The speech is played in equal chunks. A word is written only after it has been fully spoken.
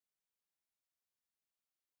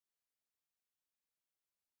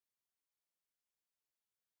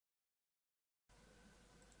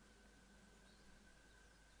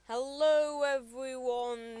Hello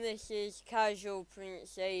everyone, this is Casual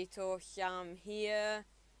Prince 8 or Sam here,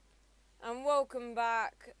 and welcome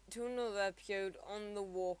back to another episode on The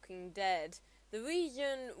Walking Dead. The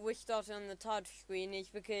reason we're starting on the title screen is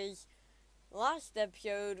because last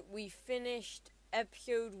episode we finished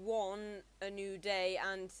episode 1, A New Day,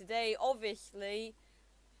 and today obviously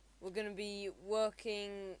we're going to be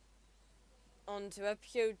working on to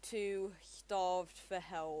episode 2, Starved for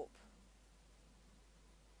Help.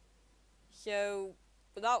 So,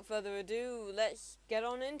 without further ado, let's get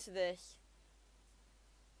on into this.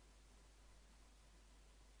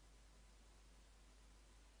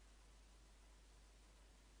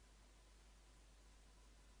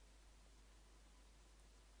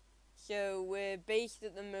 So, we're based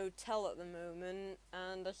at the motel at the moment,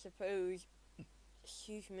 and I suppose...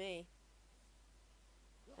 Excuse me.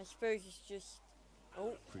 I suppose it's just...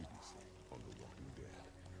 Oh. Previously on The Walking Dead.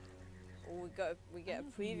 Oh, we get a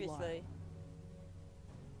previously.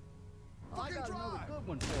 I got another good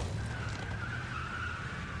one for you.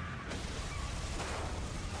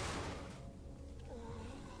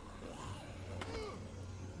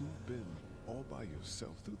 You've been all by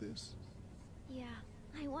yourself through this? Yeah,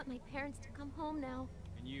 I want my parents to come home now.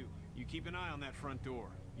 And you keep an eye on that front door.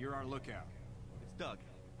 You're our lookout. It's Doug.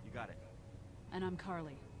 You got it. And I'm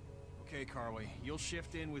Carly. Okay, Carly. You'll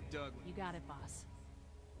shift in with Doug. You got it, boss.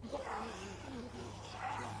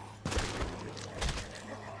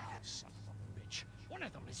 Son of a bitch. One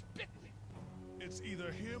of them is bitten. It's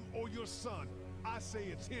either him or your son. I say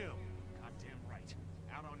it's him. Goddamn right.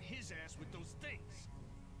 Out on his ass with those things.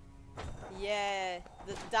 Yeah,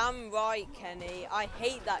 the damn right, Kenny. I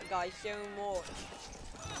hate that guy so much.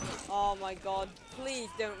 Oh my god, please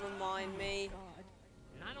don't remind me.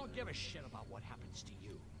 And I don't give a shit about what happens to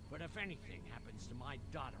you. But if anything happens to my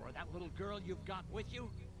daughter or that little girl you've got with you,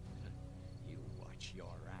 you watch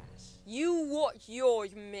your ass. You watch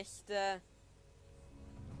yours, mister.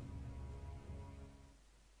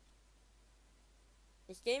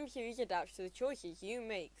 This game series adapts to the choices you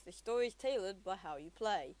make. The story is tailored by how you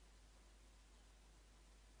play.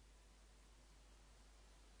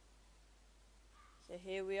 So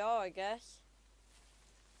here we are, I guess.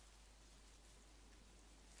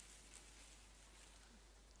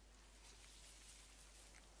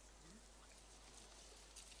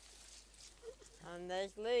 And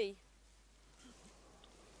there's Lee.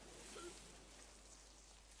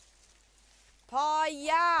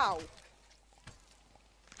 Pa-yow!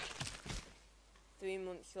 3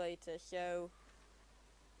 months later, so...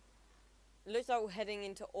 Looks like we're heading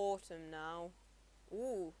into autumn now.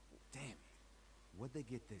 Ooh, Damn. What'd they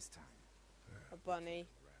get this time? a bunny.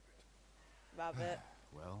 Rabbit.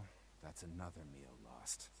 Well, that's another meal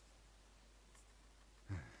lost.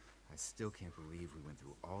 I still can't believe we went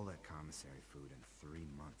through all that commissary food in 3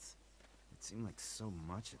 months. It seemed like so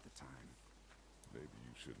much at the time. Maybe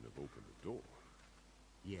you shouldn't have opened the door.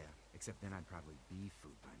 Yeah, except then I'd probably be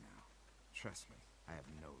food by now. Trust me, I have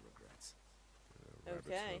no regrets. Rabbit's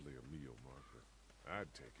Okay. hardly a meal marker.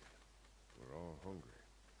 I'd take it. We're all hungry.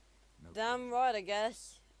 No Damn kidding. right, I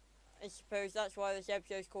guess. I suppose that's why this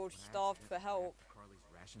episode's called When I Starved for accidentally Help. grabbed Carly's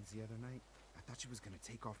rations the other night, I thought she was gonna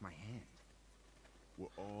take off my hand. We're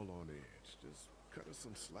all on edge. Just cut us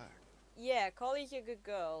some slack. Yeah, Collie's a good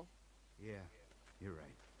girl. Yeah, you're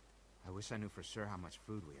right. I wish I knew for sure how much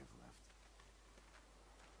food we have left.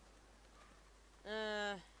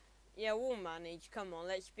 Yeah, we'll manage. Come on,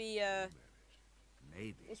 let's be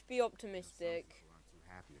Maybe. optimistic. Some people aren't too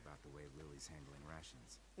happy about the way Lily's handling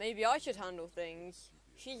rations. Maybe I should handle things.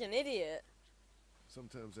 She's an idiot.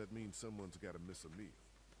 Sometimes that means someone's got to miss a meal.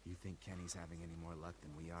 You think Kenny's having any more luck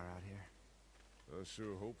than we are out here? I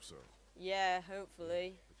sure hope so. Yeah,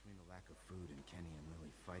 hopefully. Between the lack of food and Kenny and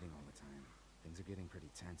Lily fighting all the time, things are getting pretty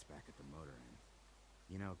tense back at the motor inn.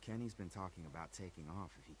 You know, Kenny's been talking about taking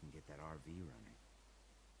off if he can get that RV running.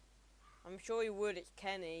 I'm sure he would, it's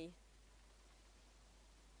Kenny.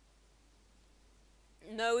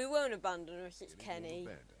 No, he won't abandon us, it's And he won't Kenny.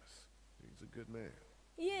 abandon us. He's a good man.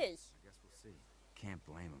 He is. I guess we'll see. Can't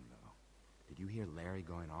blame him, though. Did you hear Larry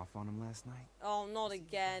going off on him last night? Oh, not What's the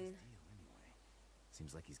again. guy's deal, anyway?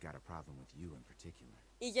 Seems like he's got a problem with you in particular.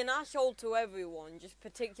 He's an asshole to everyone, just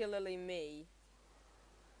particularly me.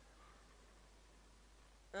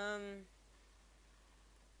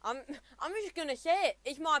 I'm just gonna say it.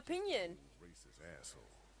 It's my opinion. Racist asshole.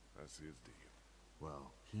 That's his deal.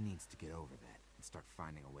 Well, he needs to get over that and start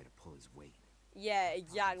finding a way to pull his weight. Yeah, Problems or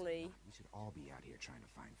exactly. not, we should all be out here trying to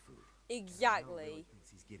find food. Exactly. Really thinks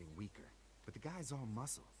he's getting weaker, but the guy's all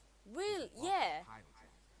muscle. Really? He could walk Yeah. a pile jack.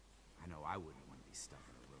 I know I wouldn't want to be stuck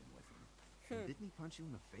in a room with him. And didn't he punch you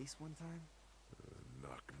in the face one time?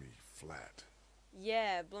 knocked me flat.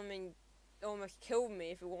 Yeah, blooming almost killed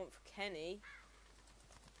me if it weren't for Kenny.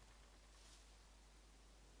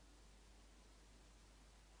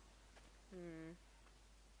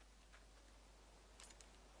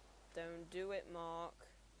 Don't do it, Mark.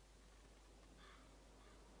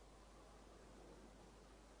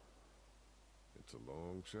 It's a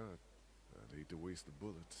long shot. I'd hate to waste the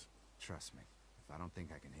bullets. Trust me, if I don't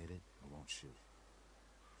think I can hit it, I won't shoot.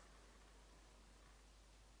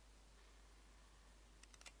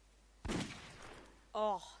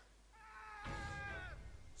 Oh.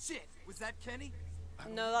 Shit! Was that Kenny?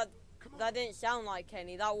 No, that didn't sound like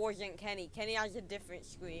Kenny. That wasn't Kenny. Kenny has a different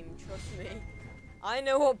scream, trust me. I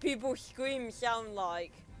know what people's screams sound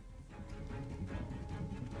like.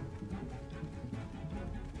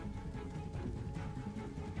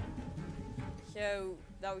 So,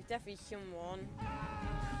 that was definitely someone.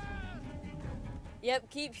 Yep,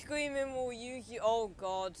 keep screaming, we'll use you. Oh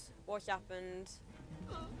god, what's happened?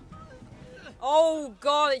 Oh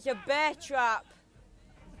god, it's a bear trap.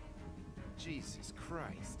 Jesus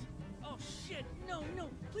Christ. Oh shit! No, no!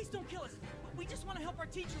 Please don't kill us! We just want to help our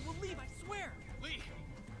teacher. We'll leave, I swear! Lee,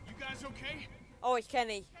 you guys okay? Oh, it's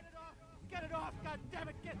Kenny. Get it off! Get it off! God damn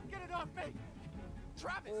it! Get it off me!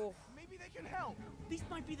 Travis! Oh. Maybe they can help! These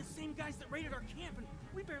might be the same guys that raided our camp, and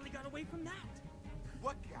we barely got away from that!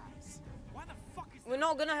 What guys? Why the fuck is We're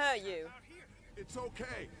not gonna hurt you. out here? It's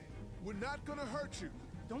okay. We're not gonna hurt you.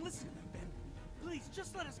 Don't listen to them, Ben. Please,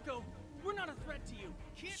 just let us go. We're not a threat to you.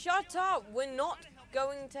 Shut up, we're not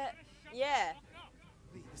going to... Yeah.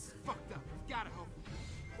 Lee, this is fucked up. We've gotta help him.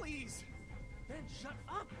 Please! Ben, shut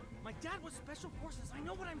up! My dad was Special Forces. I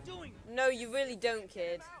know what I'm doing. No, you really don't,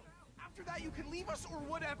 kid. After that, you can leave us or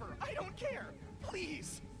whatever. I don't care.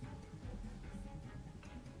 Please.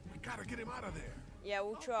 We gotta get him out of there. Yeah,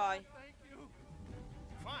 we'll try. Thank you.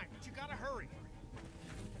 Fine, but you gotta hurry.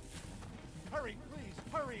 Hurry, please,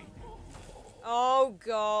 hurry. Oh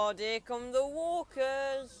god, here come the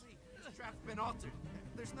walkers. This strap's been altered.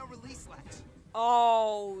 There's no release latch.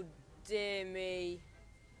 Oh, dear me.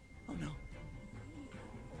 Oh no.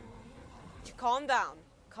 Calm down.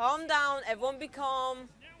 Calm down, everyone be calm.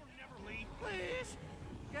 Now or never, Lee. Please,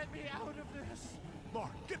 get me out of this.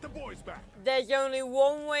 Mark, get the boys back. There's only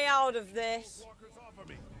one way out of this. Walkers off of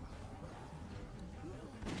me.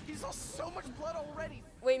 He's lost so much blood already.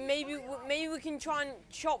 Wait, maybe we can try and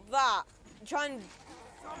chop that. Try and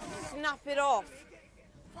snap it off.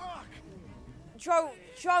 Fuck!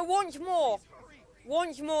 Try once more.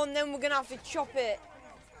 Once more and then we're gonna have to chop it.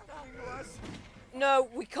 No,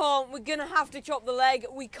 we can't. We're gonna have to chop the leg.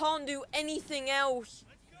 We can't do anything else.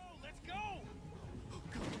 Let's go! Gonna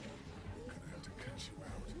have to cut you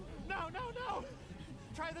out. No.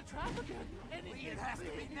 Try the trap again. Lee, it has to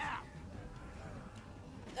be now.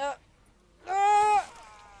 Oh!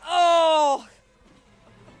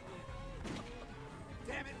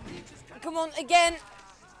 Damn it, Lee, just cut. Come on, again.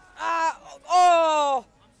 Oh!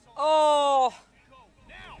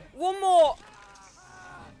 One more.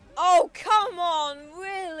 Oh, come on,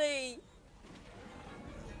 really?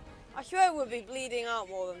 I swear we'll be bleeding out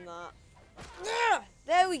more than that.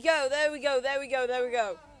 There we go.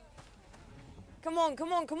 Come on.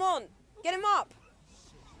 Get him up.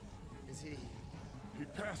 Is he? He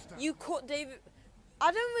passed out. You caught David.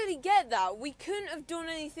 I don't really get that. We couldn't have done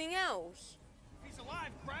anything else. If he's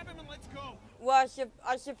alive, grab him and let's go. Well,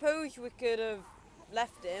 I suppose we could have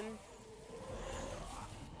left him.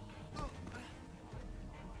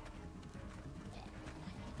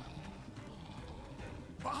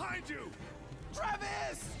 Behind you!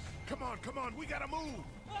 Travis! Come on, we gotta move!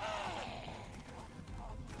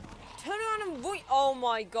 Turn around and run. Oh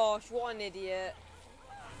my gosh, what an idiot.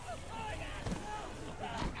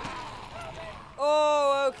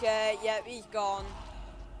 Oh, okay. Yep, he's gone.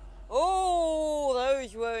 Oh,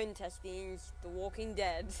 those were intestines. The Walking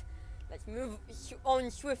Dead. Let's move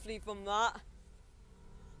on swiftly from that.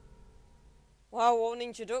 Wow, what an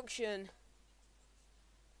introduction.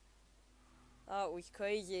 That was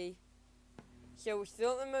crazy. So we're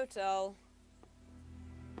still at the motel.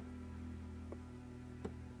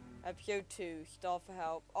 Episode 2, Starve for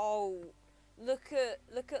Help. Oh, look at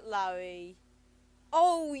Larry.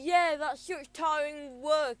 Oh yeah, that's such tiring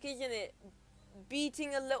work, isn't it?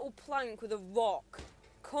 Beating a little plank with a rock.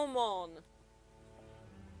 Come on.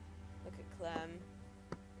 Look at Clem.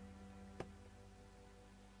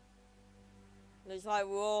 Looks like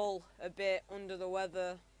we're all a bit under the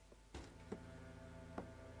weather.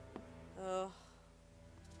 Ugh.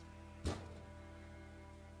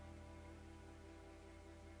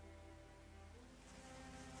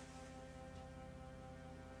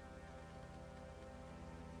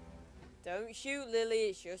 Don't shoot, Lily.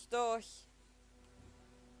 It's just us.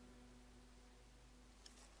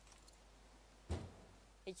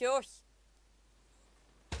 It's us.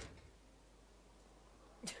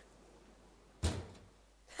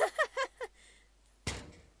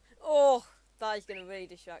 Oh, that is gonna really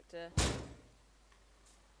distract her.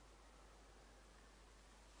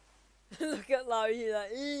 Look at Larry, he's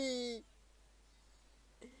like, eee.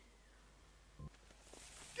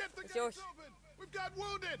 Get the It's gates yours. open! We've got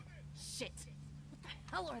wounded! Shit! What the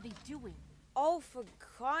hell are they doing? Oh, for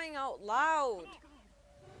crying out loud.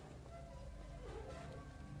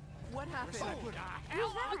 What happened? What the hell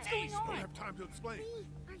What's are going these I don't on? have time to explain. Lee,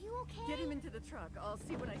 are you okay? Get him into the truck. I'll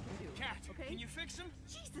see what I can do. Cat, okay? can you fix him?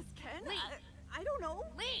 Jesus, Ken. Lee. I don't know.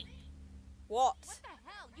 Lee! What? What the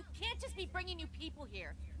hell? You can't just be bringing new people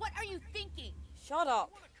here. What are you thinking? Shut up.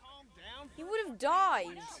 Wanna calm down? He would have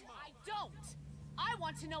died. No, I don't. I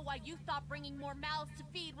want to know why you thought bringing more mouths to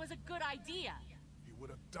feed was a good idea. He would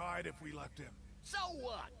have died if we left him. So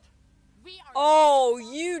what? We are Oh,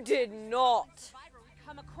 you did not. survivor we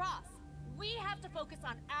come across. We have to focus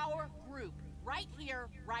on our group right here,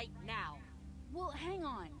 right now. Well, hang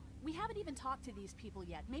on. We haven't even talked to these people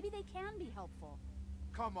yet. Maybe they can be helpful.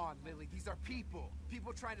 Come on, Lily. These are people.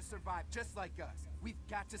 People trying to survive just like us. We've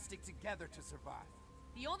got to stick together to survive.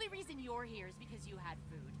 The only reason you're here is because you had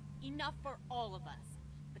food. Enough for all of us.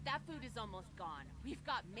 But that food is almost gone. We've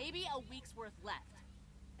got maybe a week's worth left.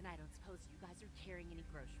 And I don't suppose you guys are carrying any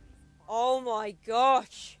groceries. Oh my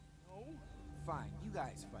gosh. Fine, you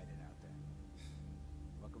guys fight it out there.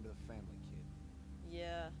 Welcome to the family, kid.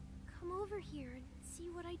 Yeah. Come over here and see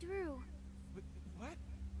what I drew. What?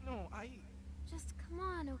 No, Just come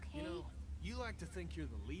on, okay? You know, you like to think you're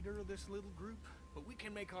the leader of this little group, but we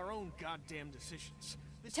can make our own goddamn decisions.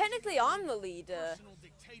 This Technically, is I'm the leader. personal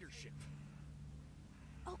dictatorship.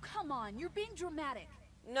 Oh, come on. You're being dramatic.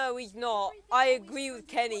 No, he's not. I agree with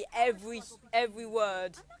Kenny every word.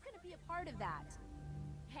 I'm not going to be a part of that.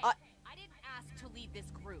 Hey, I- I didn't ask to lead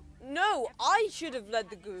this group. No, I should have led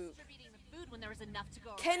the group. Distributing the food when there was enough to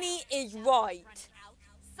go Kenny around. is Now right. it's running out.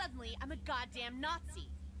 Suddenly, I'm a goddamn Nazi.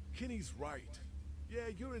 Kenny's right. Yeah,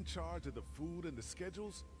 you're in charge of the food and the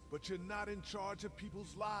schedules, but you're not in charge of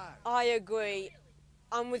people's lives. I agree.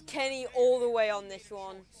 I'm with Kenny all the way on this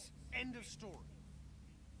one. End of story.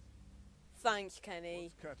 Thanks,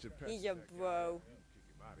 Kenny. Let's catch and patch He's a that guy bro. and kick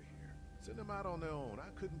him out of here. Send them out on their own. I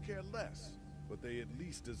couldn't care less. But they at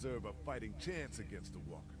least deserve a fighting chance against the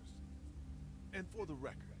walkers. And for the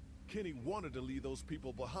record, Kenny wanted to leave those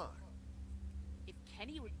people behind. If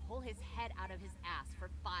Kenny would pull his head out of his ass for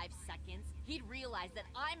 5 seconds, he'd realize that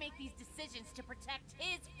I make these decisions to protect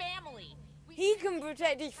his family. He can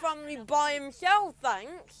protect his family by himself,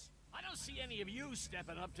 thanks. I don't see any of you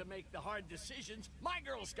stepping up to make the hard decisions. My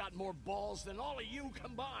girl's got more balls than all of you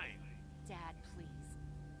combined. Dad, please.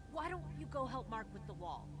 Why don't you go help Mark with the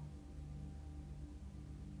wall?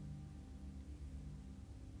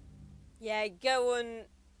 Yeah, go and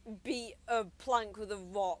beat a plank with a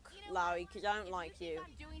rock, You know Larry, what? because I don't If like you. think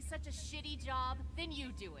I'm doing such a shitty job, then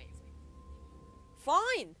you do it.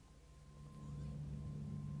 Fine.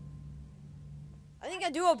 I think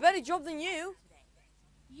I do a better job than you.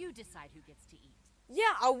 You decide who gets to eat.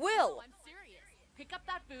 Yeah, I No, will. I'm serious. Pick up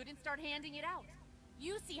that food and start handing it out.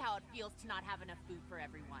 You see how it feels to not have enough food for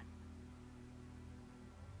everyone.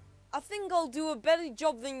 I think I'll do a better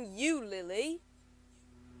job than you, Lily.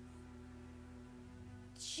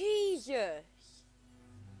 Jesus.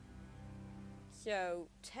 So,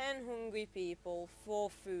 10 hungry people, 4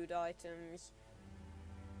 food items.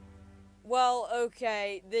 Well,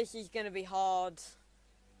 okay, this is gonna be hard.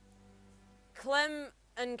 Clem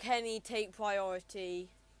and Kenny take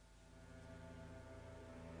priority.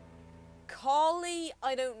 Carly,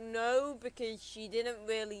 I don't know, because she didn't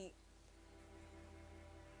really...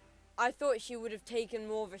 I thought she would have taken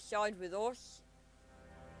more of a side with us.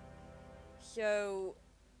 So,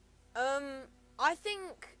 I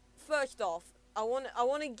think first off, I want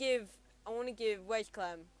to give, where's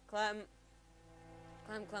Clem? Clem.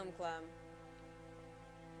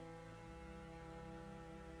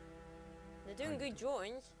 They're doing good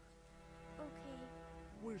drawings. Okay,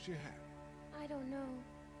 Where's your hat? I don't know.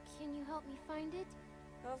 Can you help me find it?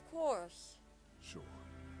 Of course. Sure.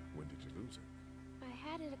 When did you lose it? I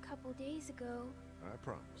had it a couple days ago. I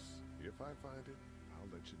promise. If I find it, I'll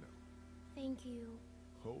let you know. Thank you.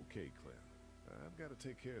 Okay, Clem. I've got to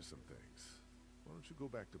take care of some things. Why don't you go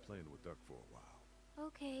back to playing with Duck for a while?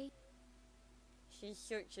 Okay. She's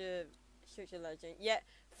such a legend. Yeah,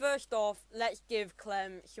 first off, let's give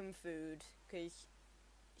Clem some food, because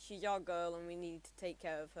she's our girl and we need to take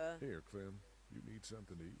care of her. Here, Clem. You need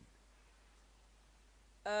something to eat.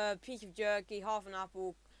 a piece of jerky, half an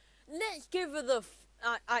apple. Let's give her the.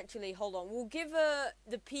 Actually, hold on. We'll give her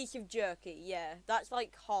the piece of jerky. Yeah, that's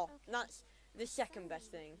like half. Okay. That's the second best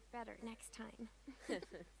thing. Better next time.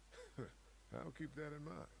 I'll keep that in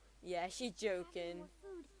mind. Yeah, she's joking. More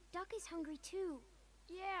food. Duck is hungry too.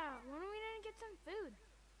 Yeah, why don't we go get some food?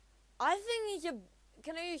 I think he's a.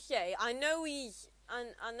 Can I just say? I know he's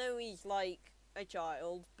like a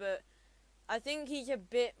child, but I think he's a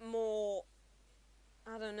bit more.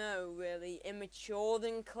 I don't know, really immature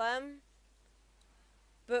than Clem.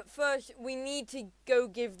 But first, we need to go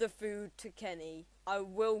give the food to Kenny. I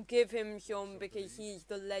will give him some because he's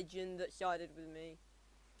the legend that sided with me.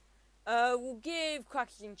 We'll give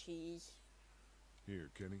crackers and cheese. Here,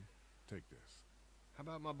 Kenny, take this. How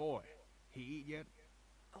about my boy? He eat yet?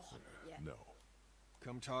 Oh, yeah. No.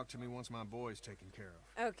 Come talk to me once my boy's taken care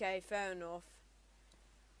of. Okay, fair enough.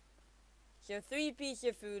 So 3 pieces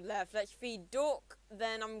of food left. Let's feed Duck.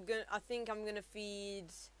 Then I think I'm gonna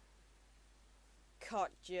feed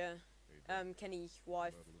Katja, Kenny's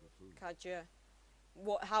wife. Katja.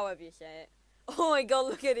 However you say it. Oh my god,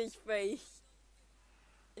 look at his face.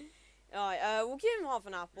 Alright, we'll give him half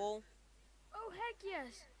an apple. Oh, heck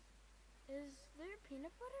yes. Is there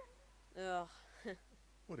peanut butter? Ugh.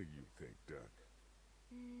 What do you think, Duck?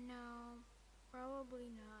 No, probably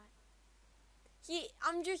not. See,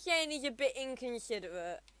 I'm just saying he's a bit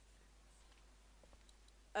inconsiderate.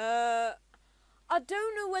 I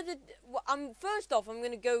don't know whether. First off, I'm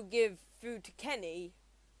gonna go give food to Kenny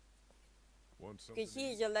Want something? because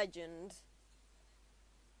he's a legend.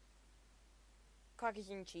 Crackers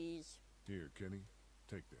and cheese. Here, Kenny,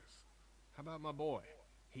 take this. How about my boy?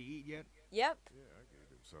 He eat yet? Yep. Yeah, I gave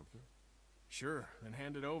him something. Sure, then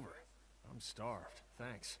hand it over. I'm starved,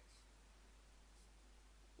 thanks.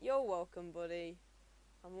 You're welcome, buddy.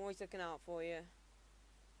 I'm always looking out for you.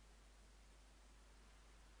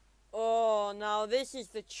 Oh, now this is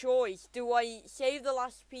the choice. Do I save the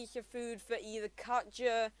last piece of food for either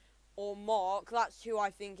Katja or Mark? That's who I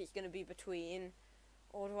think it's going to be between.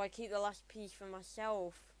 Or do I keep the last piece for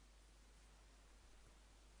myself?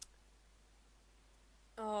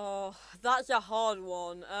 Oh, that's a hard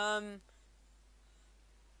one. I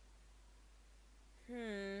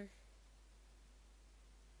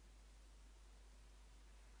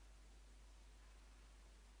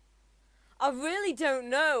really don't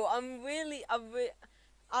know. I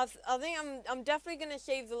think I'm definitely gonna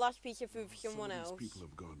save the last piece of food for someone else. Some of these people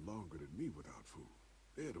have gone longer than me without food.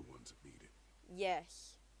 They're the ones that need it.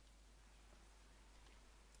 Yes.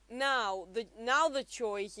 Now the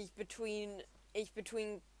choice is between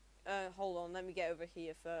hold on, let me get over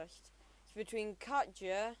here first. It's between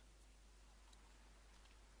Katja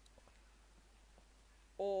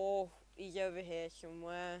or he's over here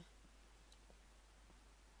somewhere.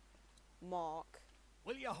 Mark.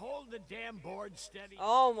 Will you hold the damn board steady?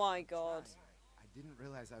 Oh my god. I didn't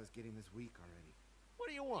realize I was getting this weak already. What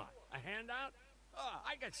do you want? A handout?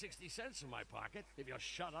 I got 60 cents in my pocket. If you'll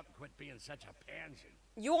shut up and quit being such a pansy.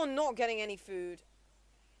 You're not getting any food.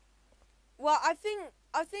 Well, I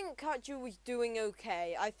think Katja was doing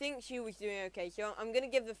okay. I think she was doing okay. So I'm gonna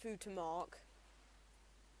give the food to Mark.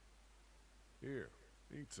 Here,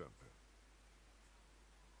 eat something.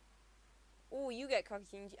 Oh, you get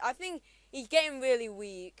cooking. I think he's getting really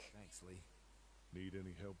weak. Thanks, Lee. Need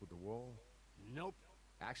any help with the wall? Nope.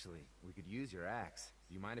 Actually, we could use your axe.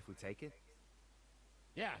 Do you mind if we take it?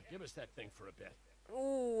 Yeah, give us that thing for a bit.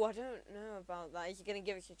 Oh, I don't know about that. Is he gonna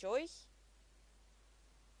give us a choice?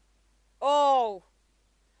 Oh.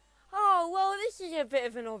 Oh, well, this is a bit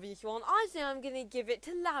of an obvious one. I think I'm gonna give it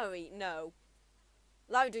to Larry. No.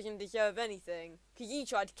 Larry doesn't deserve anything, because he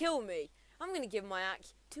tried to kill me. I'm gonna give my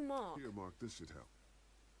axe to Mark. Here, Mark, this should help.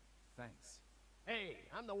 Thanks. Hey,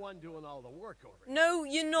 I'm the one doing all the work over here. No,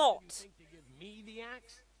 you're not. You think to give me the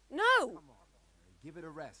axe? No. Come on, Larry. Give it a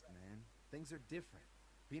rest, man. Things are different.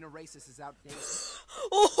 Being a racist is outdated.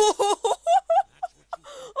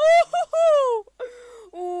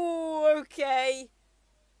 Oh, okay.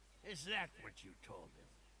 Is that what you told him?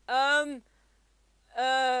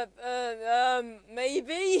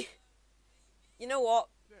 Maybe. You know what?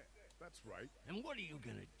 Yeah, that's right. And what are you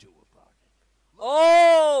gonna do about it?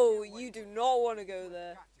 Oh, you do not want to go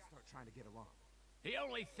there. Got to start trying to get along. The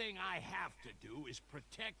only thing I have to do is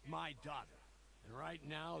protect my daughter. And right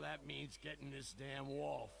now, that means getting this damn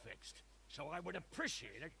wall fixed. So I would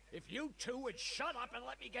appreciate it if you two would shut up and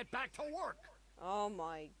let me get back to work. Oh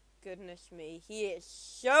my goodness me. He is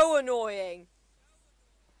so annoying.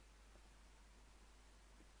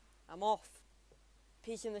 I'm off.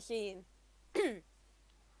 Peace in the scene.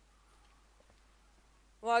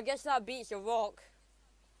 Well, I guess that beats a rock.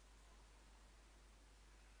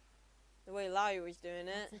 the way Larry was doing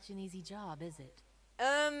Not it. such an easy job, is it?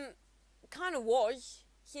 Kind of was.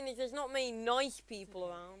 Seeing as there's not many nice people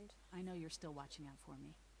around. I know you're still watching out for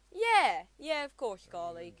me. Yeah, of course,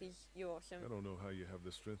 Carly, because you're awesome. I don't know how you have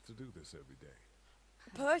the strength to do this every day.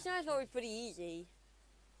 Personally, I thought it was pretty easy.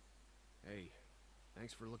 Hey,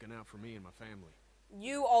 thanks for looking out for me and my family.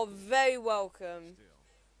 You are very welcome.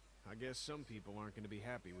 I guess some people aren't going to be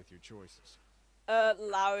happy with your choices.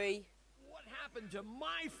 Larry. What happened to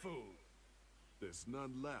my food? There's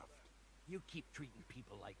none left. You keep treating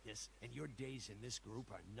people like this, and your days in this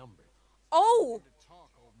group are numbered. Oh!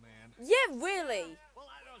 Talk, old man. Yeah, really? Well,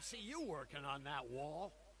 I don't see you working on that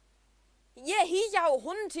wall. Yeah, he's out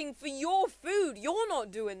hunting for your food. You're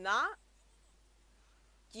not doing that.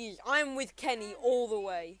 Jeez, I'm with Kenny all the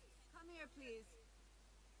way. Come here, please.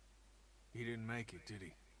 He didn't make it, did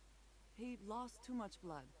he? He lost too much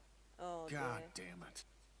blood. Oh, God dear. damn it.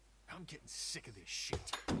 I'm getting sick of this shit.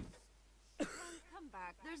 Come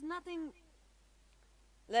back. There's nothing...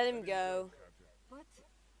 Let him go. But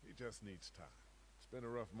He just needs time. It's been a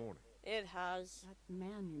rough morning. It has. that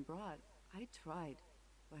man you brought, I tried,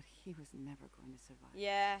 but he was never going to survive.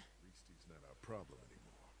 Yeah, At least he's not our problem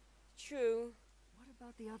anymore. true. What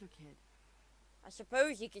about the other kid? I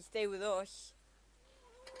suppose he could stay with us.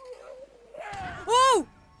 Whoa!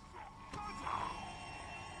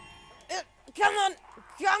 Come on!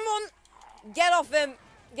 Come on! Get off him!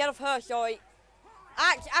 Get off her, sorry.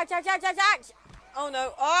 Axe! Axe! Axe! Axe! Axe! Axe! Oh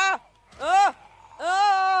no! Ah! Ah!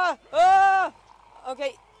 Ah! Ah!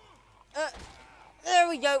 Okay. There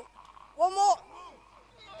we go. One more.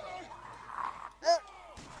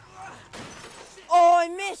 Oh, I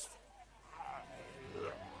missed.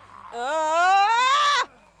 Ah!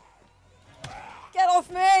 Get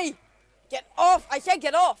off me! Get off! I said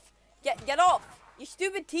get off! Get off! You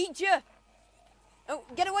stupid teacher! Oh,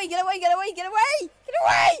 get away! Get away! Get away! Get away! Get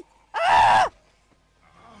away! Ah!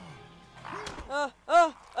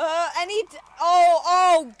 I need to,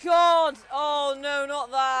 oh God! Oh no,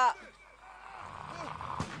 not that!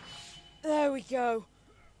 There we go.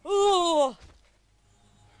 Oh,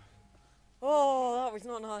 that was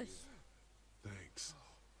not nice. Thanks.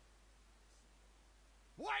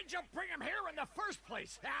 Why'd you bring him here in the first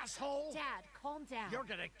place, asshole? Dad, calm down. You're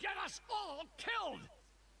gonna get us all killed!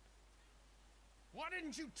 Why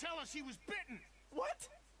didn't you tell us he was bitten? What?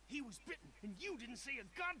 He was bitten, and you didn't say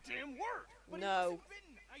a goddamn word. But No. he wasn't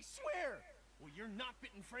bitten, I swear. Well, your not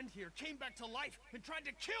bitten friend here came back to life and tried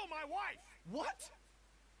to kill my wife. What?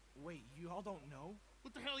 Wait, you all don't know?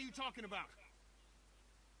 What the hell are you talking about?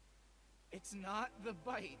 It's not the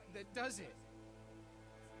bite that does it.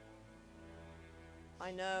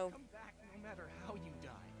 I know. Come back no matter how you die.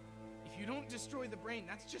 If you don't destroy the brain,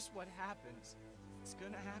 that's just what happens. It's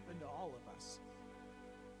gonna happen to all of us.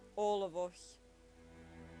 All of us.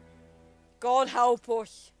 God help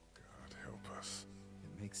us. God help us.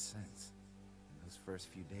 It makes sense. In those first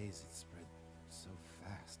few days, it spread so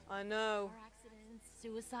fast. I know. Car accidents,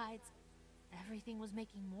 suicides. Everything was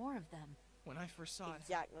making more of them. When I first saw it,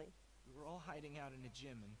 Exactly. we were all hiding out in a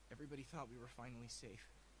gym and everybody thought we were finally safe.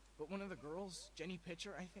 But one of the girls, Jenny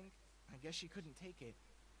Pitcher, I think, I guess she couldn't take it.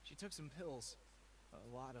 She took some pills.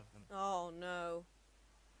 A lot of them. Oh no.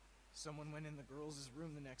 Someone went in the girls'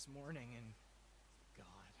 room the next morning and... God.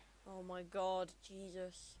 Oh my God,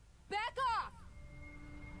 Jesus. Back off!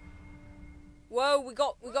 Whoa, we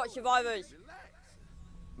got survivors. Relax.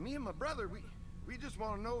 Me and my brother, we just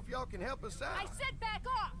want to know if y'all can help us out. I said back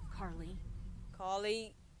off! Carly,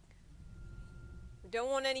 Carly. We don't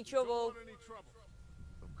want any trouble.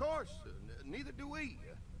 Of course, neither do we.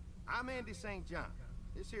 I'm Andy St. John.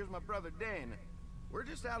 This here's my brother Dan. We're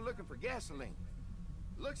just out looking for gasoline.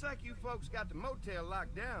 Looks like you folks got the motel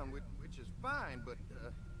locked down, which is fine, but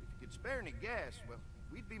if you could spare any gas, well,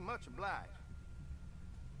 we'd be much obliged.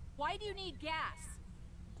 why do you need gas?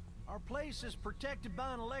 Our place is protected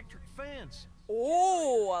by an electric fence.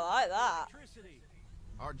 Oh, I like that. Electricity.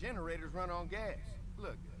 Our generators run on gas.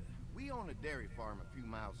 Look, we own a dairy farm a few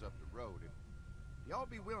miles up the road. If y'all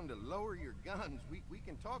be willing to lower your guns, we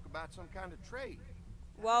can talk about some kind of trade.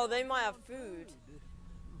 Well, they might have food.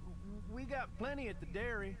 We got plenty at the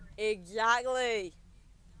dairy. Exactly.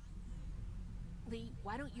 Lee,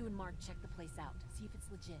 why don't you and Mark check the place out, see if it's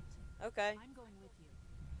legit? Okay. I'm going with you.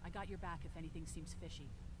 I got your back if anything seems fishy.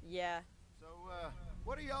 Yeah. So,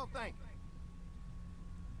 what do y'all think?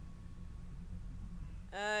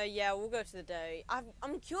 Yeah, we'll go to the dairy.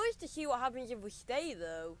 I'm curious to see what happens if we stay,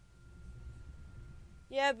 though.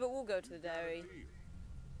 Yeah, but we'll go to the dairy.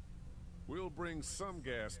 We'll bring some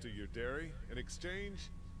gas to your dairy. In exchange,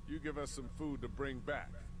 you give us some food to bring back.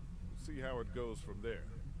 We'll see how it goes from there.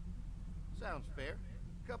 Sounds fair.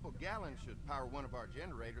 A couple gallons should power one of our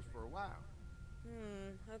generators for a while.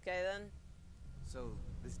 Okay then. So,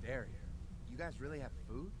 this dairy, you guys really have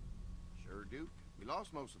food? Sure do. We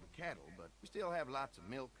lost most of the cattle, but we still have lots of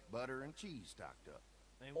milk, butter, and cheese stocked up.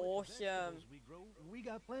 And with the Awesome. vegetables we grow, we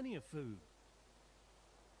got plenty of food.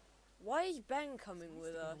 Why is Ben coming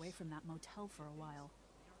with Get us? away from that motel for a while.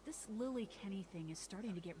 This Lily Kenny thing is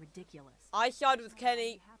starting to get ridiculous. I side with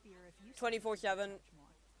Kenny Happier if you 24/7.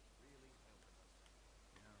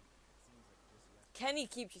 Kenny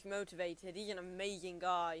keeps us motivated. He's an amazing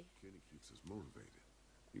guy. Kenny keeps us motivated.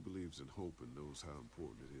 He believes in hope and knows how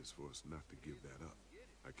important it is for us not to give that up.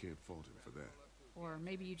 I can't fault him for that. Or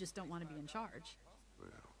maybe you just don't want to be in charge.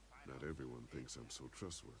 Well, not everyone thinks I'm so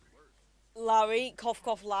trustworthy. Larry, cough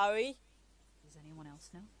cough Larry. Does anyone else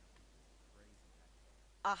know?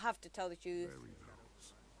 I have to tell the truth. Larry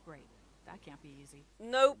knows. Great. That can't be easy.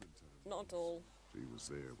 Nope, not at all. She was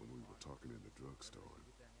there when we were talking in the drugstore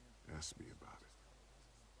and asked me about it.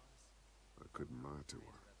 I couldn't lie to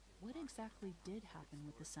her. What exactly did happen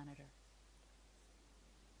with the senator?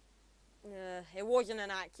 It wasn't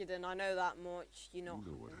an accident, I know that much. You know.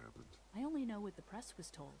 You know what happened. I only know what the press was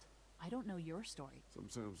told. I don't know your story.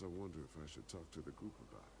 Sometimes I wonder if I should talk to the group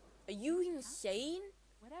about it. Are you insane?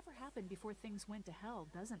 Whatever happened before things went to hell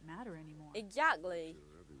doesn't matter anymore. Exactly.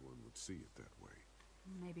 Sure, everyone would see it that way.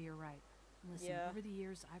 Maybe you're right. Listen, Yeah. over the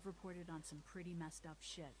years, I've reported on some pretty messed up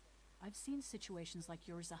shit. I've seen situations like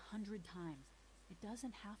yours 100 times. It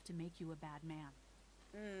doesn't have to make you a bad man.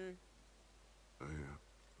 I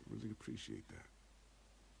really appreciate that.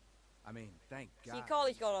 I mean, thank God. See,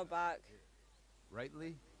 Carly's got her back. Right,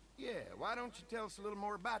 Lee? Yeah, why don't you tell us a little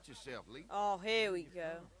more about yourself, Lee? Oh, here we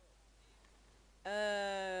go.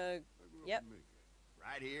 Yep.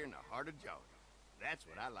 Right here in the heart of Georgia. That's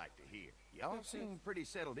what I like to hear. Y'all seem pretty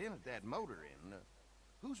settled in at that motor inn.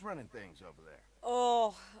 Who's running things over there?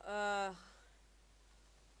 Oh,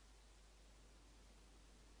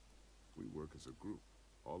 We work as a group,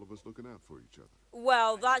 all of us looking out for each other.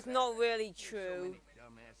 well, that's not really So true. many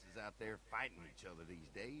dumbasses out there fighting each other these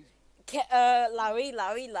days.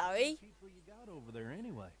 Larry. People you got over there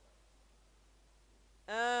anyway.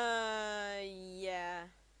 Yeah.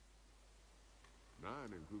 9,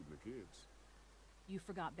 including the kids. You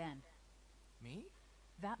forgot Ben. Me?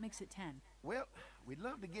 That makes it 10. Well, we'd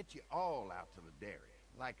love to get you all out to the dairy.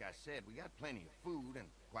 Like I said, we got plenty of food, and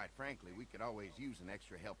quite frankly, we could always use an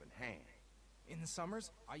extra helping hand. In the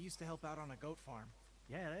summers, I used to help out on a goat farm.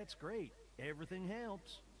 Yeah, that's great. Everything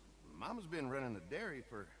helps. Mama's been running the dairy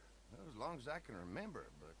for well, as long as I can remember,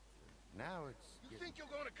 but now it's... You think you're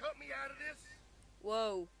gonna cut me out of this?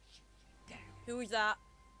 Whoa. Who is that?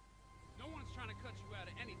 No one's trying to cut you out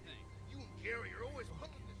of anything. You and Gary are always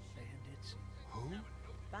pulling this shit. Bandits. Who?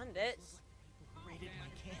 Bandits? Raided my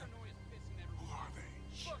camp. Who are they?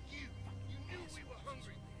 Fuck you. You knew we were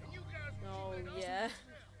hungry, and you guys would Oh, let us yeah.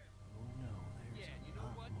 Oh no, there's Yeah, you a know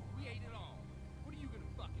lot what? more. We ate it all. What are you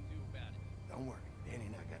gonna fucking do about it? Don't worry, Danny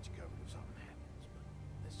and I got you covered if something happens, but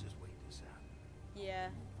let's just wait this out.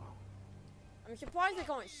 Yeah. Move on. I'm surprised they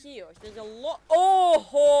can't see us. There's a lot.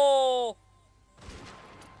 Oh!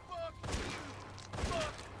 Fuck you!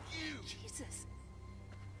 Fuck you! Jesus.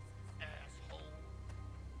 Asshole!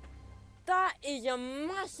 That is a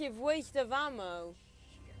massive waste of ammo.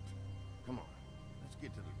 Come on, let's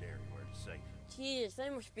get to the dairy where it's safe. Jesus, they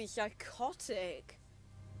must be psychotic.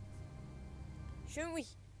 Shouldn't we...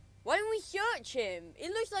 Why don't we search him?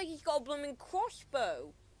 It looks like he's got a blooming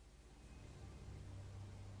crossbow.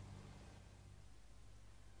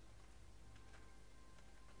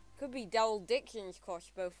 Could be Daryl Dixon's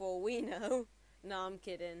crossbow for all we know. No, I'm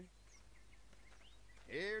kidding.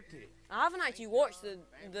 Here it is. I haven't actually watched the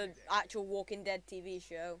actual Walking Dead TV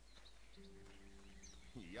show.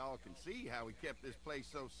 Y'all can see how we kept this place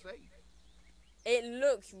so safe. It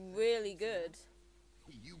looks really good.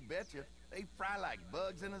 You betcha. They fry like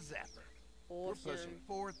bugs in a zapper. We're pushing Awesome.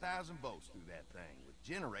 4,000 volts through that thing with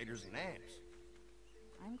generators and amps.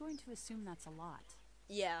 I'm going to assume that's a lot.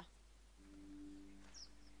 Yeah.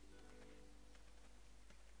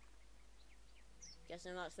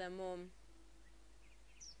 Guessing that's their mum.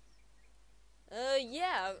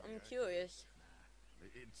 Yeah, I'm curious.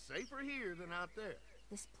 It's safer here than out there.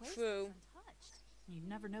 This place True. is untouched. You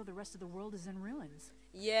never know the rest of the world is in ruins.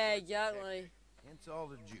 Yeah, exactly. Hence all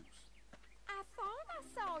the juice. I thought I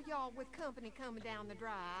saw y'all with company coming down the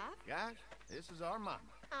drive. Guys, this is our mama.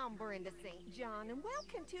 I'm Brenda St. John, and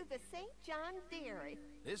welcome to the St. John Dairy.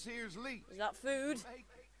 This here's Lee. Is that food?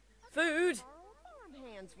 Food? Our farm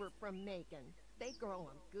hands were from Macon. They grow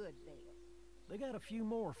 'em good there. They got a few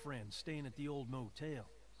more friends staying at the old motel.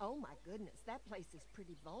 Oh my goodness, that place is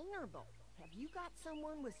pretty vulnerable. have you got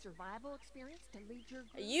someone with survival experience to lead your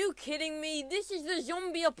group? Are you kidding me? This is the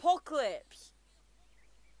zombie apocalypse.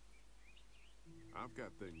 I've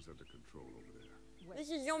got things under control over there. This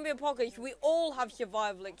is zombie apocalypse. We all have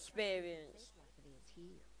survival experience.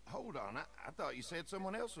 Hold on, I thought you said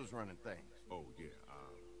someone else was running things. Oh, yeah,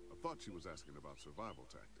 I thought she was asking about survival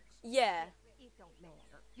tactics. Yeah. It don't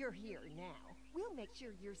matter. You're here now. We'll make sure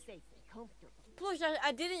you're safe and comfortable. Plus,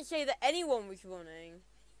 I didn't say that anyone was running.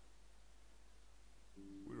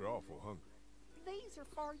 We're awful hungry. These are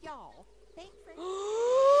for y'all. Thanks for...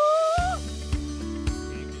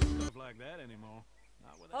 Can't get stuff like that anymore.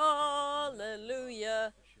 Not without...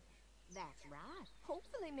 Hallelujah. That's right.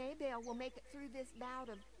 Hopefully Maybelle will make it through this bout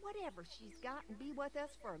of whatever she's got and be with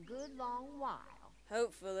us for a good long while.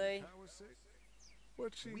 Hopefully. Howard's sick?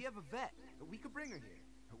 What's she? We have a vet. We could bring her here.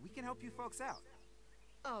 We can help you folks out.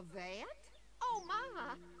 A vet? Oh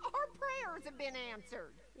my! Our prayers have been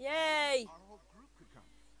answered. Yay! Our whole group could come.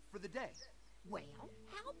 For the day. Well,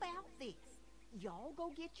 how about this? Y'all go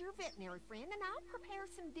get your veterinary friend and I'll prepare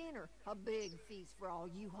some dinner. A big feast for all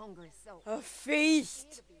you hungry souls. A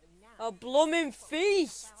feast! A blooming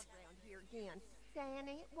feast! Around here again.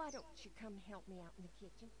 Danny, why don't you come help me out in the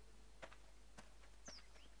kitchen?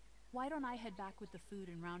 Why don't I head back with the food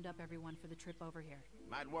and round up everyone for the trip over here?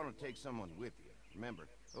 Might want to take someone with you. Remember,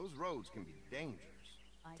 those roads can be dangerous.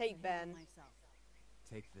 Take Ben.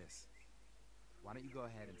 Take this. Why don't you go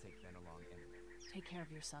ahead and take Ben along anyway? Take care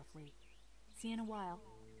of yourself, Lee. See you in a while.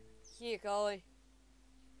 See you, Collie.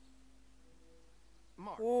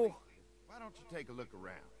 Mark, Ooh. why don't you take a look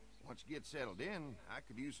around? Once you get settled in, I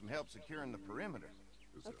could use some help securing the perimeter.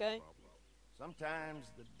 Okay.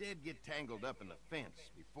 Sometimes the dead get tangled up in the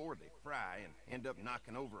fence before they fry and end up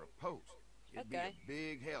knocking over a post. It'd be a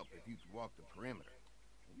big help if you could walk the perimeter.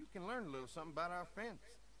 And you can learn a little something about our fence.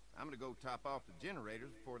 I'm gonna go top off the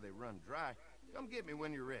generators before they run dry. Come get me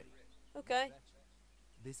when you're ready. Okay.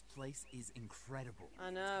 This place is incredible.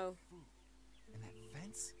 I know. And that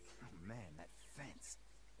fence? Oh man, that fence.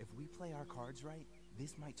 If we play our cards right,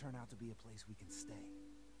 this might turn out to be a place we can stay.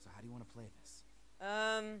 So how do you want to play this?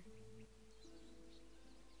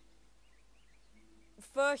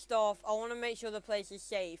 First off, I want to make sure the place is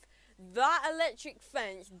safe. That electric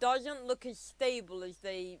fence doesn't look as stable as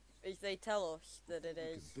they tell us that it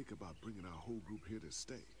is. We can think about bringing our whole group here to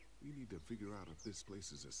stay. We need to figure out if this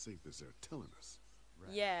place is as safe as they're telling us.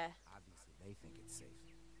 Right. Yeah. Obviously they think it's safe.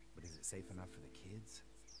 But is it safe enough for the kids?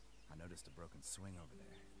 I noticed a broken swing over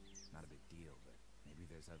there. Not a big deal, but maybe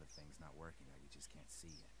there's other things not working that we just can't see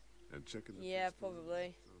yet. And checking the Yeah,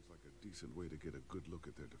 probably. sounds like a decent way to get a good look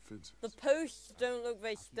at their defenses. The posts don't look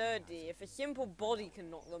very sturdy. If a simple body can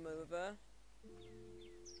knock them over.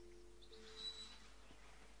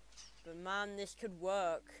 But man, this could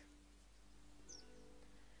work.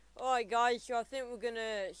 Alright guys, so I think we're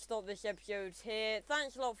gonna stop this episode here.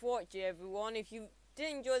 Thanks a lot for watching, everyone. If you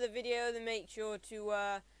did enjoy the video, then make sure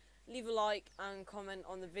to leave a like and comment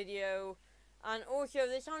on the video. And also, if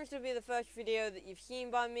this happens to be the first video that you've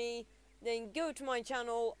seen by me, then go to my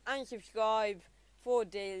channel and subscribe for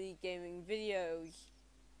daily gaming videos.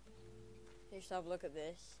 Let's have a look at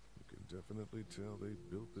this. You can definitely tell they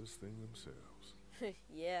built this thing themselves.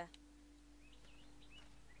 Yeah.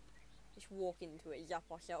 Just walk into it, zap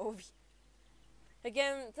ourselves.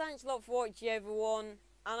 Again, thanks a lot for watching, everyone,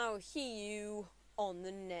 and I'll see you on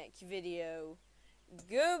the next video.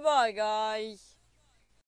 Goodbye, guys.